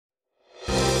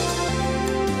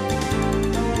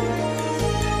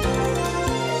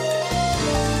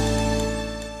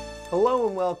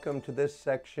and welcome to this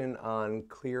section on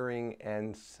clearing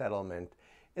and settlement.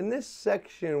 In this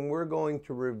section, we're going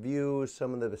to review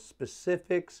some of the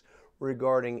specifics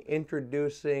regarding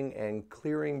introducing and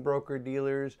clearing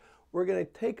broker-dealers. We're going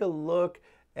to take a look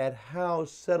at how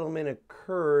settlement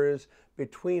occurs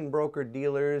between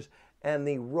broker-dealers and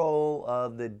the role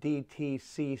of the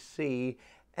DTCC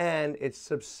and its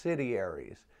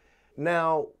subsidiaries.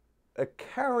 Now, a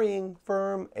carrying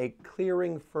firm, a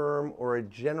clearing firm, or a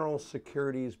general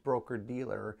securities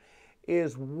broker-dealer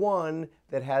is one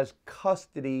that has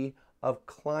custody of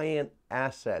client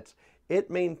assets. It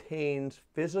maintains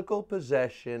physical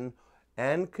possession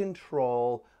and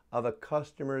control of a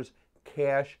customer's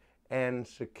cash and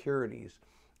securities.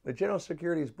 The general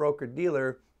securities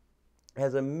broker-dealer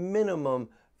has a minimum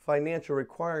financial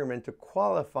requirement to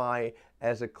qualify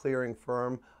as a clearing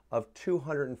firm of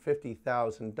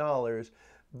 $250,000,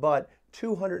 but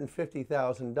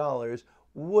 $250,000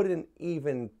 wouldn't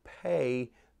even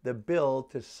pay the bill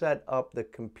to set up the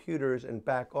computers and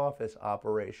back office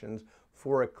operations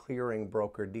for a clearing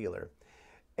broker-dealer.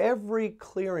 Every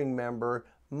clearing member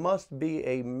must be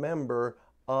a member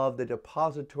of the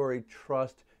Depository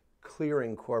Trust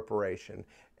Clearing Corporation,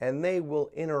 and they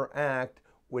will interact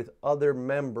with other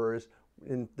members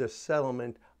in the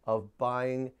settlement of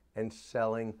buying and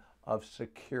selling of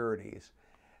securities.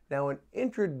 Now, an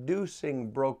introducing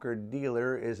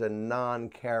broker-dealer is a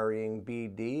non-carrying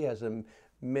BD, has a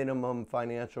minimum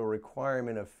financial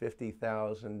requirement of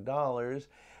 $50,000,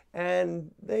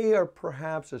 and they are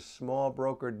perhaps a small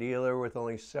broker-dealer with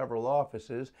only several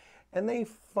offices, and they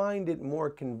find it more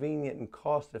convenient and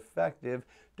cost-effective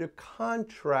to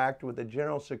contract with a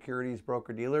general securities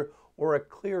broker-dealer or a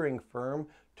clearing firm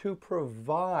to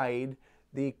provide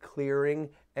the clearing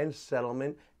and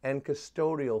settlement and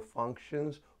custodial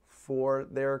functions for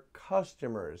their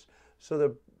customers. So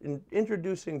the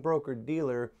introducing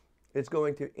broker-dealer is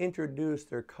going to introduce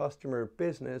their customer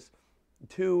business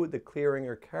to the clearing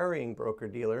or carrying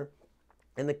broker-dealer,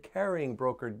 and the carrying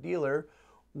broker-dealer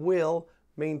will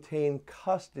maintain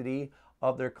custody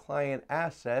of their client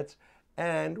assets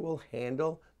and will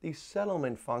handle the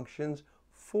settlement functions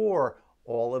for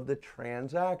all of the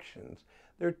transactions.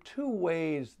 There are two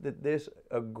ways that this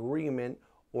agreement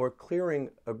or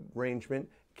clearing arrangement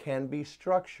can be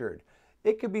structured.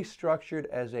 It could be structured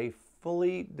as a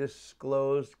fully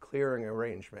disclosed clearing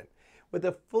arrangement. With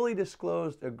a fully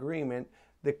disclosed agreement,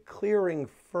 the clearing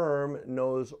firm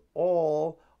knows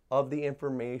all of the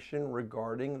information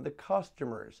regarding the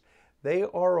customers. They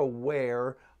are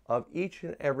aware of each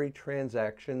and every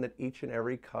transaction that each and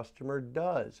every customer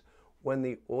does. When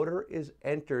the order is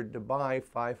entered to buy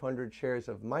 500 shares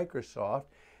of Microsoft,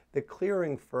 the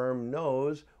clearing firm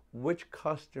knows which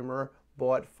customer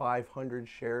bought 500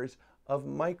 shares of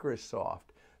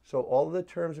Microsoft. So all the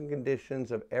terms and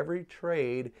conditions of every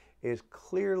trade is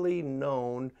clearly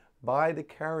known by the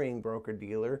carrying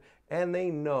broker-dealer, and they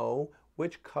know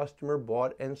which customer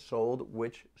bought and sold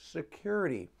which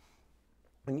security.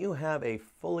 When you have a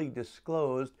fully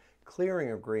disclosed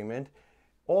clearing agreement,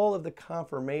 all of the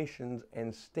confirmations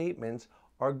and statements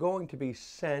are going to be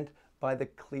sent by the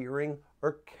clearing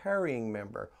or carrying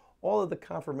member. All of the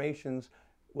confirmations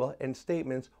and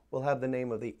statements will have the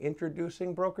name of the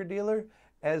introducing broker-dealer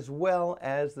as well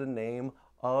as the name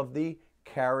of the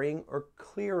carrying or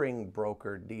clearing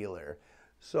broker-dealer.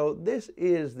 So this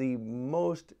is the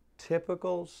most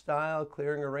typical style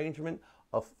clearing arrangement,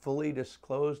 a fully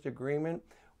disclosed agreement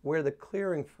where the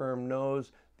clearing firm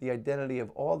knows the identity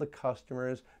of all the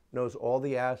customers, knows all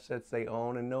the assets they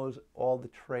own, and knows all the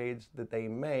trades that they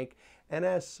make. And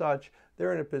as such,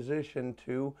 they're in a position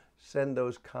to send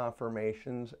those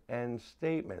confirmations and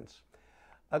statements.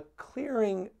 A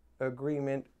clearing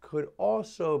agreement could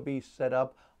also be set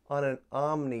up on an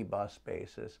omnibus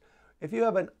basis. If you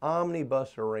have an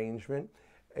omnibus arrangement,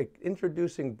 an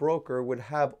introducing broker would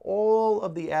have all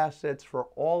of the assets for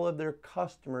all of their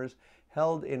customers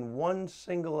held in one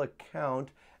single account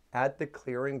at the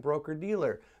clearing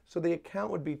broker-dealer. So the account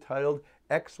would be titled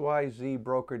XYZ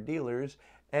Broker-Dealers,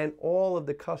 and all of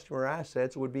the customer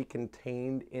assets would be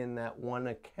contained in that one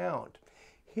account.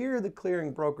 Here, the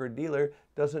clearing broker-dealer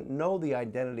doesn't know the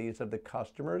identities of the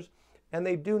customers, and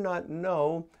they do not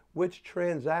know which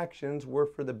transactions were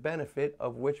for the benefit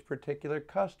of which particular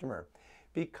customer.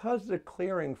 Because the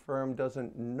clearing firm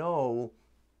doesn't know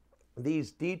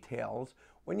these details,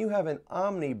 when you have an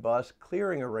omnibus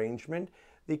clearing arrangement,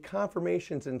 the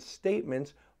confirmations and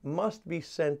statements must be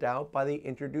sent out by the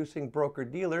introducing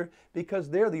broker-dealer because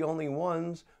they're the only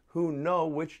ones who know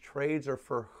which trades are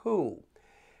for who.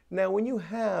 Now, when you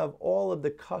have all of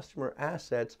the customer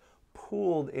assets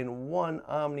pooled in one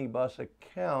omnibus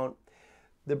account,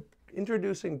 The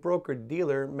introducing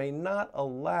broker-dealer may not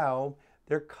allow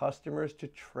their customers to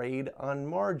trade on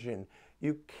margin.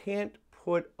 You can't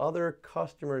put other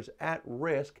customers at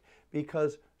risk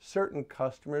because certain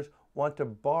customers want to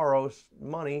borrow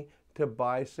money to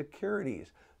buy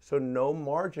securities. So no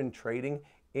margin trading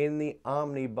in the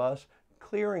omnibus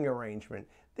clearing arrangement.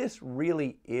 This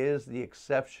really is the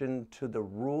exception to the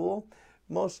rule,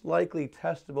 most likely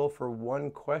testable for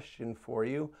one question for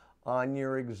you on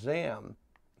your exam.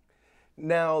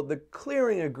 Now, the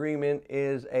clearing agreement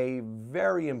is a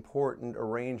very important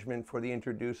arrangement for the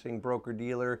introducing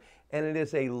broker-dealer, and it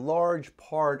is a large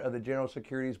part of the general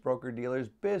securities broker-dealer's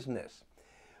business.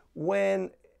 When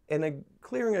a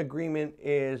clearing agreement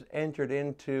is entered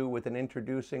into with an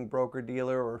introducing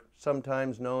broker-dealer, or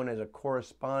sometimes known as a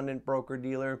correspondent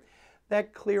broker-dealer,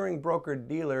 that clearing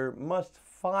broker-dealer must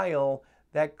file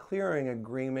that clearing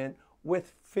agreement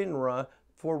with FINRA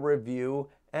for review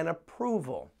and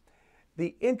approval.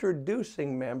 The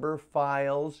introducing member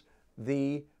files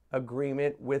the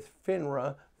agreement with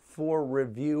FINRA for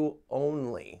review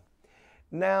only.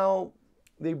 Now,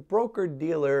 the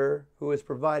broker-dealer who is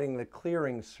providing the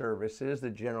clearing services,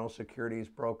 the general securities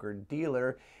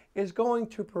broker-dealer, is going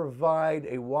to provide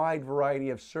a wide variety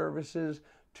of services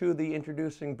to the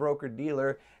introducing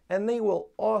broker-dealer, and they will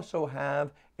also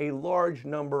have a large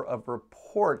number of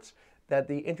reports that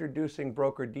the introducing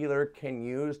broker-dealer can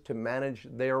use to manage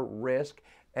their risk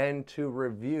and to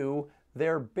review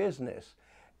their business.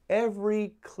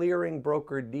 Every clearing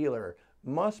broker-dealer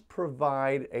must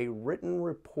provide a written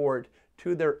report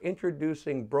to their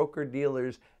introducing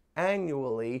broker-dealers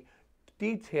annually,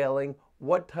 detailing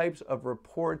what types of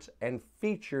reports and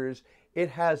features it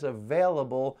has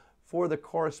available for the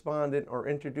correspondent or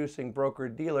introducing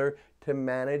broker-dealer to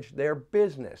manage their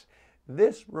business.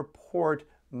 This report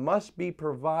must be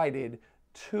provided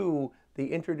to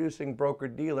the introducing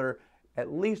broker-dealer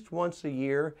at least once a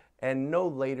year and no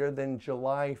later than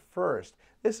July 1st.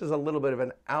 This is a little bit of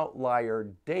an outlier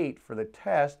date for the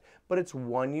test, but it's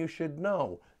one you should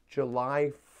know.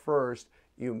 July 1st,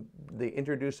 the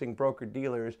introducing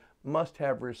broker-dealers must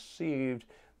have received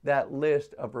that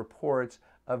list of reports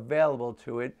available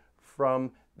to it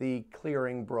from the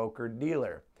clearing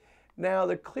broker-dealer. Now,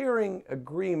 the clearing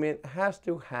agreement has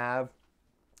to have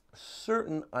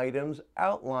certain items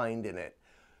outlined in it.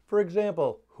 For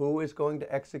example, who is going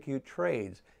to execute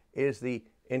trades? Is the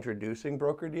introducing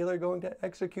broker-dealer going to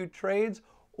execute trades,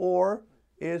 or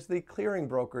is the clearing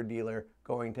broker-dealer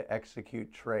going to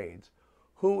execute trades?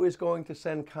 Who is going to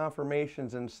send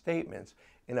confirmations and statements?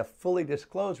 In a fully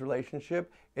disclosed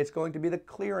relationship, it's going to be the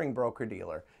clearing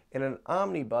broker-dealer. In an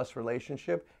omnibus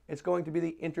relationship, it's going to be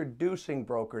the introducing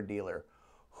broker-dealer.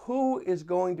 Who is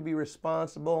going to be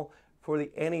responsible for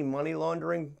the anti-money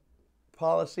laundering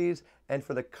policies and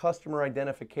for the customer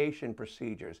identification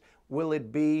procedures? Will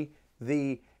it be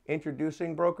the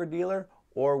introducing broker-dealer,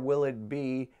 or will it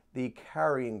be the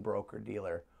carrying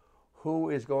broker-dealer?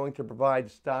 Who is going to provide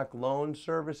stock loan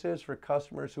services for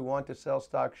customers who want to sell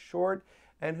stock short,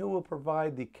 and who will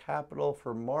provide the capital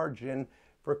for margin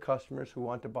for customers who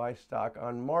want to buy stock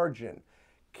on margin?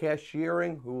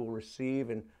 Cashiering, who will receive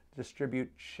and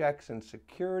distribute checks and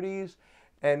securities,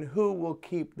 and who will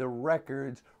keep the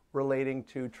records relating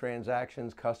to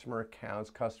transactions, customer accounts,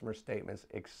 customer statements,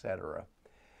 etc.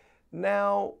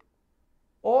 Now,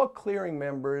 all clearing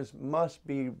members must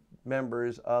be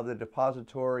members of the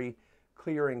Depository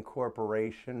Clearing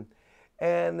Corporation,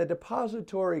 and the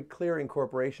Depository Clearing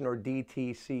Corporation, or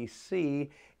DTCC,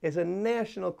 is a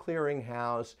national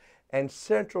clearinghouse and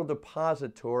central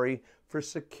depository for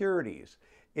securities.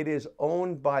 It is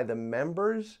owned by the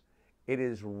members, it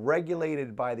is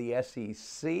regulated by the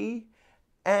SEC,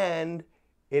 and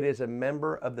it is a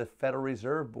member of the Federal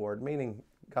Reserve Board, meaning,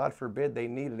 God forbid they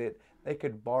needed it, they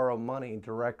could borrow money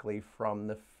directly from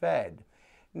the Fed.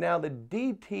 Now, the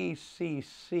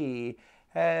DTCC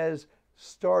has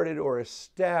started or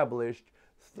established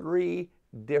 3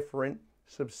 different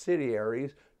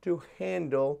subsidiaries to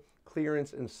handle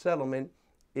clearance and settlement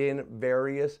in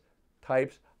various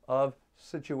types of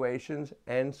situations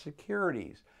and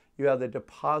securities. You have the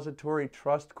Depository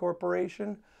Trust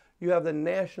Corporation, you have the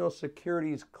National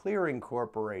Securities Clearing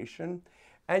Corporation,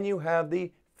 and you have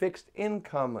the Fixed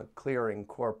Income Clearing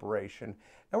Corporation.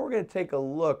 And we're going to take a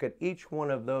look at each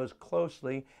one of those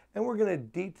closely, and we're going to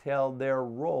detail their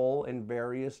role in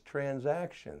various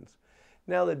transactions.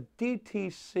 Now, the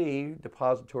DTC,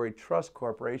 Depository Trust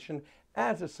Corporation,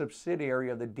 as a subsidiary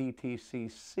of the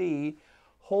DTCC,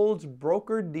 holds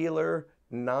broker-dealer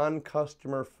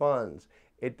non-customer funds.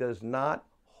 It does not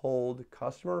hold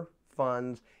customer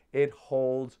funds, it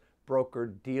holds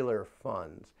broker-dealer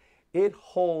funds. It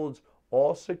holds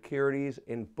all securities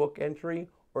in book entry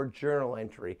or journal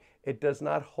entry. It does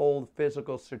not hold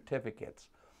physical certificates.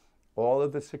 All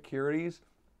of the securities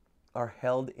are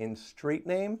held in street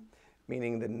name,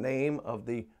 meaning the name of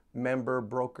the member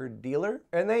broker dealer,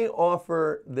 and they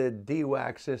offer the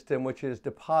DWAC system, which is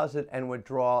deposit and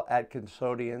withdrawal at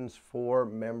custodians for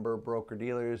member broker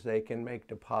dealers. They can make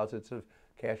deposits of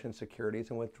cash and securities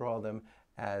and withdraw them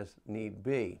as need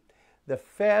be. The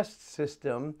FAST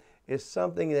system is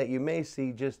something that you may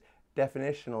see just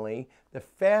definitionally. The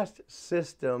FAST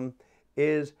system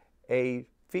is a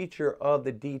feature of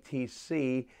the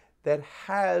DTC that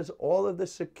has all of the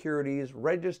securities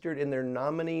registered in their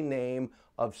nominee name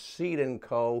of Seed &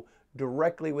 Co.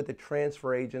 directly with the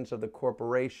transfer agents of the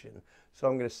corporation. So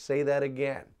I'm going to say that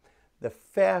again. The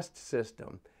FAST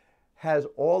system has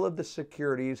all of the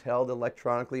securities held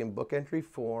electronically in book entry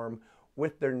form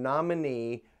with their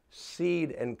nominee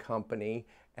Seed & Company,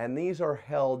 and these are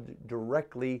held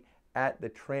directly at the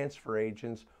transfer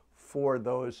agents for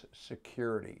those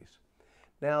securities.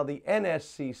 Now, the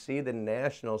NSCC, the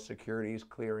National Securities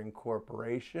Clearing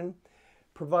Corporation,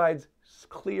 provides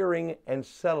clearing and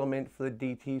settlement for the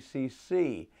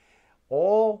DTCC.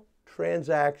 All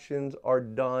transactions are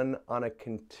done on a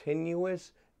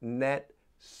continuous net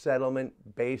settlement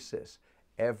basis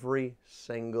every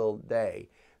single day.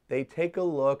 They take a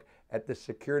look at the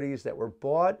securities that were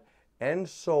bought and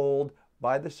sold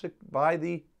by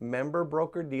the member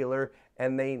broker dealer,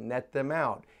 and they net them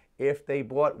out. If they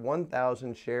bought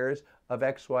 1,000 shares of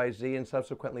XYZ and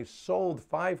subsequently sold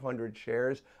 500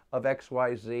 shares of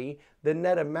XYZ, the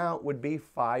net amount would be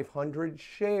 500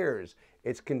 shares.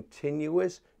 It's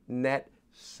continuous net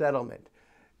settlement.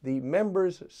 The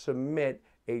members submit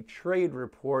a trade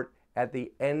report at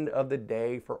the end of the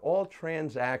day for all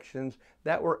transactions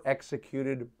that were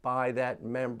executed by that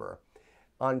member.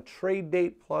 On trade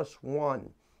date +1,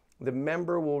 the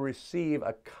member will receive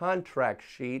a contract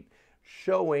sheet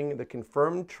showing the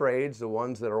confirmed trades, the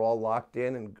ones that are all locked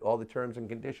in and all the terms and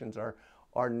conditions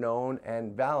are known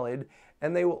and valid,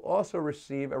 and they will also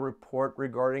receive a report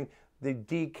regarding the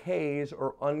DKs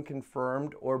or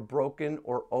unconfirmed or broken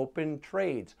or open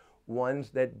trades, ones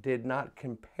that did not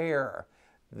compare.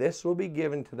 This will be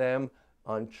given to them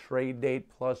on trade date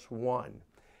 +1.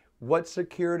 What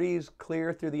securities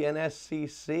clear through the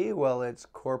NSCC? Well, it's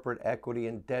corporate equity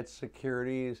and debt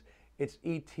securities, it's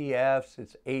ETFs,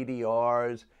 it's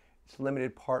ADRs, it's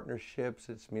limited partnerships,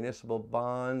 it's municipal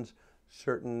bonds,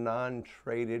 certain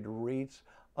non-traded REITs,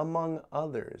 among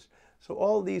others. So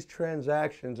all these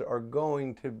transactions are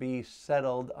going to be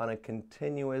settled on a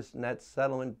continuous net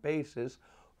settlement basis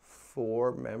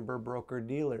for member broker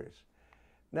dealers.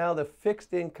 Now, the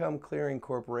Fixed Income Clearing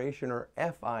Corporation, or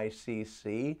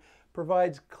FICC,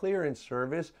 provides clearance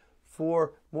service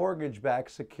for mortgage-backed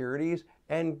securities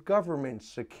and government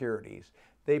securities.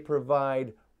 They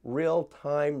provide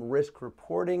real-time risk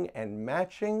reporting and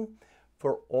matching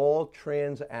for all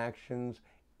transactions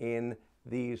in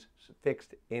these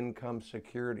fixed income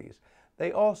securities.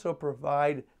 They also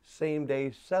provide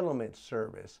same-day settlement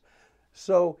service.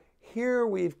 So here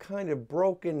we've kind of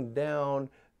broken down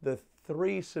the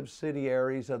three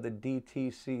subsidiaries of the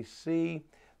DTCC,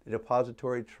 the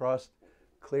Depository Trust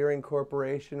Clearing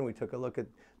Corporation. We took a look at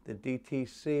the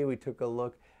DTC, we took a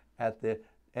look at the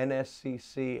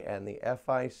NSCC and the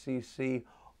FICC,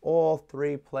 all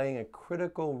three playing a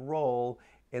critical role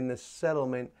in the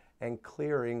settlement and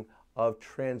clearing of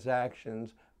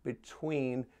transactions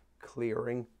between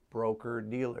clearing broker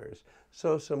dealers.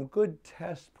 So some good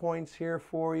test points here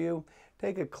for you.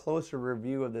 Take a closer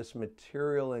review of this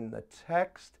material in the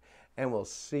text, and we'll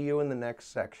see you in the next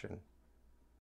section.